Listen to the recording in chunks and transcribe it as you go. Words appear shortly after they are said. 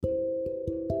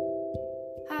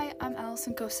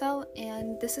Allison Cosell,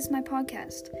 and this is my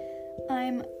podcast.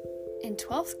 I'm in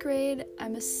 12th grade,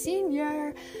 I'm a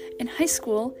senior in high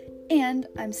school, and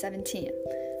I'm 17.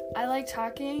 I like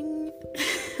talking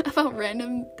about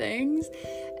random things,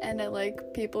 and I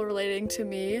like people relating to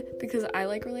me because I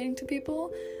like relating to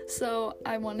people, so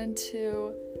I wanted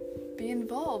to be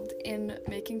involved in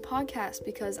making podcasts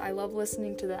because I love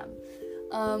listening to them.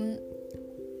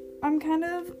 I'm kind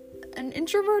of an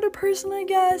introverted person, I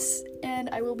guess, and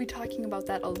I will be talking about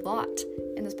that a lot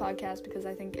in this podcast because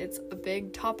I think it's a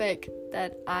big topic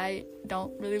that I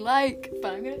don't really like,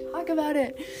 but I'm gonna talk about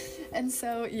it. And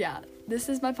so, yeah, this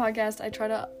is my podcast. I try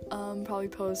to probably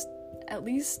post at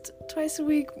least twice a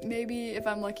week, maybe if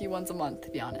I'm lucky once a month, to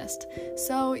be honest.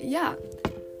 So, yeah,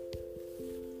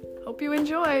 hope you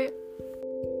enjoy.